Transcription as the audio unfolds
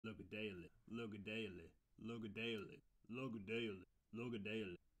Logodaedaly, Logodaedaly, Logodaedaly, Logodaedaly,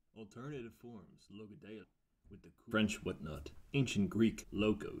 Logodaedaly. Alternative forms, Logodaedaly. With the French whatnot. Ancient Greek,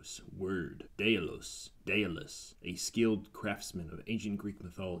 logos, word, daelos, daelis, a skilled craftsman of ancient Greek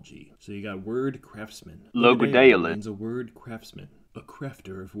mythology. So you got word craftsman. Logodaedalist means a word craftsman, a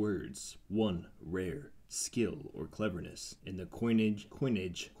crafter of words. 1. Rare. Skill or cleverness in the coining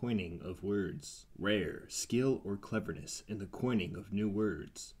of words. Rare, skill or cleverness in the coining of new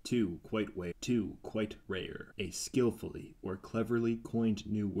words. 2. Quite rare, a skillfully or cleverly coined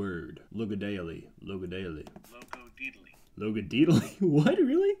new word. Logodaedaly, Logodaedaly. Logodaedally? What,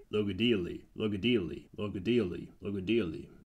 really? Logodaedally, Logodaedally, Logodaedally, Logodaedally.